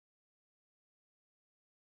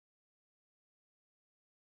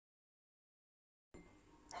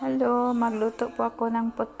Hello, magluto po ako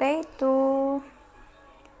ng potato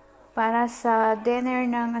para sa dinner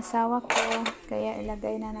ng asawa ko. Kaya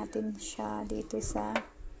ilagay na natin siya dito sa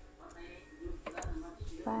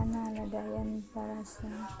panalagayan para sa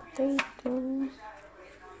potato.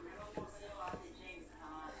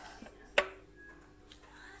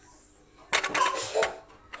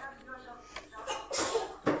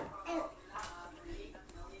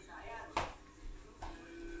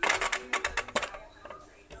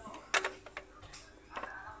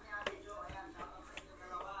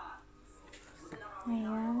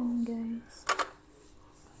 Ayan guys,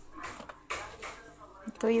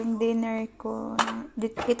 ito yung dinner ko,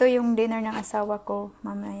 ito yung dinner ng asawa ko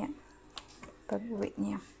mamaya pag uwi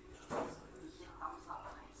niya.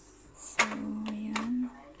 So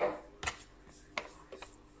ayan,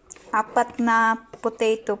 4 na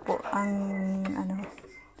potato po ang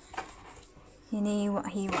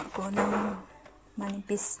hiniwa-hiwa ko ng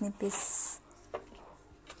manipis-nipis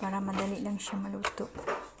para madali lang siya maluto.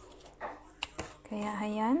 Kaya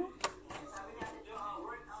ayan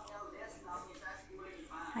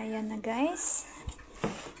na guys.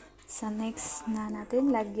 Sa next na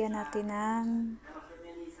natin, lagyan natin ng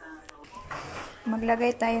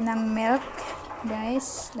maglagay tayo ng milk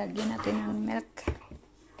guys. Lagyan natin ng milk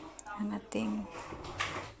ang ating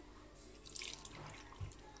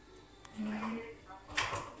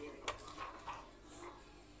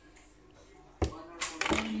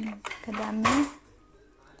kadami.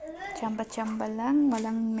 Tsamba-tsamba lang,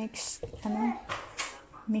 walang mix,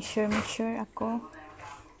 measure ako.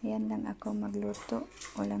 Ayan lang ako magluto,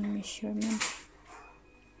 walang measurement.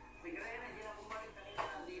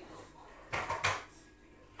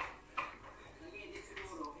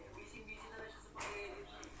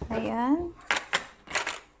 Ayan,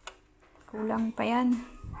 kulang pa yan,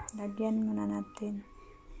 lagyan muna natin.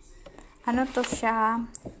 Ano to siya,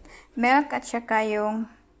 milk at saka yung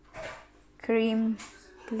cream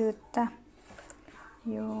luta,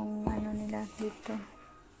 yung nila dito,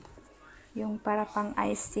 yung para pang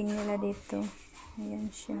icing nila dito. Ayan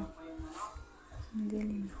siya,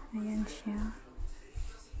 ayan siya.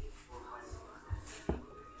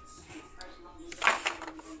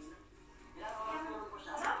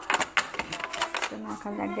 So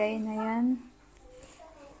nakalagay na yan.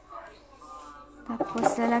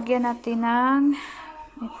 Tapos lalagyan natin ng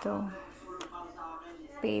ito,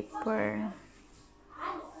 paper.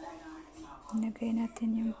 Lagay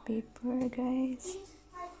natin yung paper guys.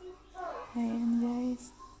 Ayan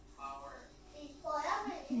guys,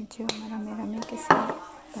 medyo marami-rami kasi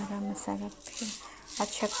para masarap siya.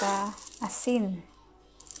 At saka asin,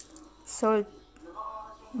 salt,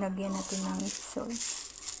 lagyan natin ng salt.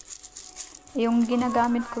 Yung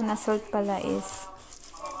ginagamit ko na salt pala is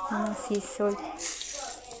yung sea salt.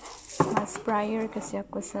 Mas prior kasi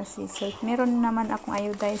ako sa sea salt. Meron naman akong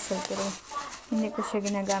iodized salt pero hindi ko siya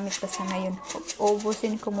ginagamit pa sa ngayon.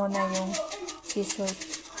 Ubusin ko muna yung sea salt.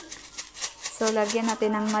 So, lagyan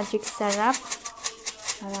natin ng magic syrup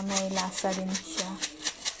para may lasa din siya.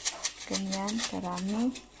 Ganyan,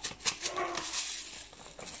 karami.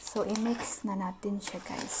 So, i-mix na natin siya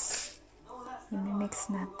guys. I-mix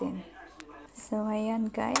natin. So, ayan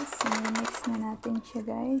guys. I-mix na natin siya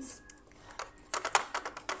guys.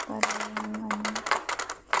 Para yung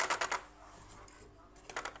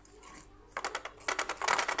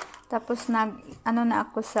tapos na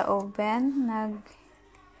ako sa oven,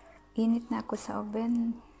 init na ako sa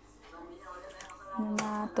oven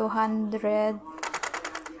na 200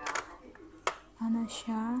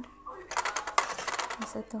 siya,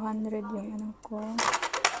 nasa 200 yung ko.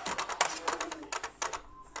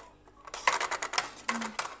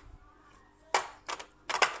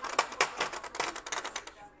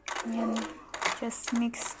 Ayan, just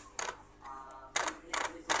mix.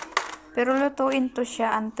 Pero lutuin to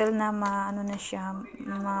siya until na na siya,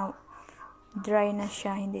 dry na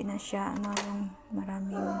siya, hindi na siya yung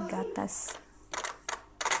maraming gatas.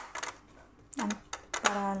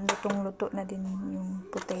 Para lutong-luto na din yung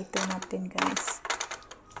potato natin guys.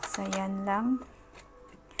 So yan lang.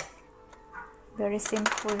 Very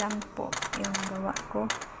simple lang po yung gawa ko.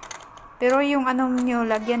 Pero yung nyo,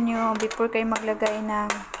 lagyan nyo, before kayo maglagay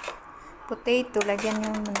ng potato, lagyan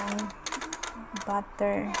nyo ng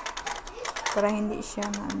butter. Para hindi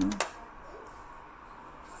siya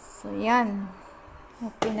So, yan.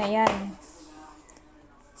 Okay na yan.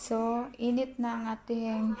 So, init na ang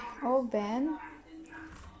ating oven.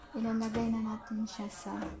 Ilalagay na natin siya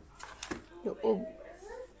sa loob.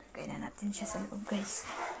 Lagay na natin siya sa loob, guys.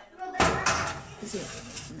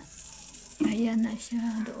 Ayan na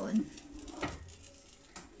siya doon.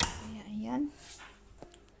 Kaya, ayan.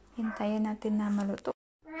 Hintayin natin na maluto.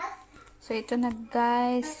 So, ito na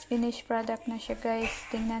guys. Finished product na siya guys.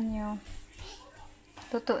 Tingnan nyo.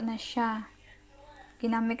 Luto na siya.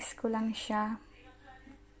 Ginamix ko lang siya.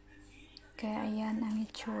 Kaya ayan ang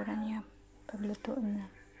itsura niya. Pagluto na.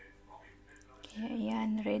 Kaya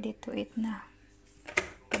ayan. Ready to eat na.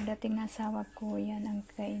 Pagdating ng asawa ko, yan ang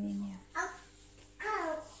kainin niya.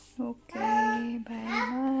 Okay.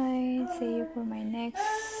 Bye-bye. See you for my next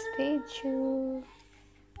video.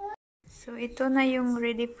 So, ito na yung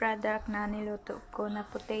ready product na niluto ko na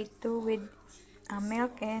potato with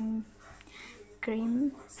milk and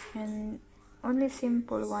cream. And only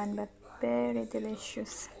simple one but very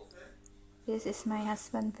delicious. This is my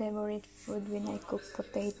husband's favorite food when I cook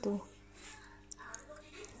potato.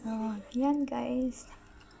 So, yan guys.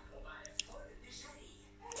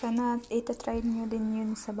 Sana itatry nyo din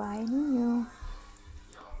yun sa bahay ninyo.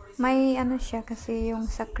 May ano siya kasi yung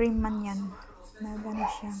sa cream man yan. Nagano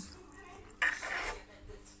siya.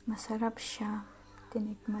 Masarap siya.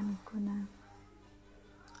 Tinikman ko na.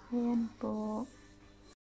 Ayan po.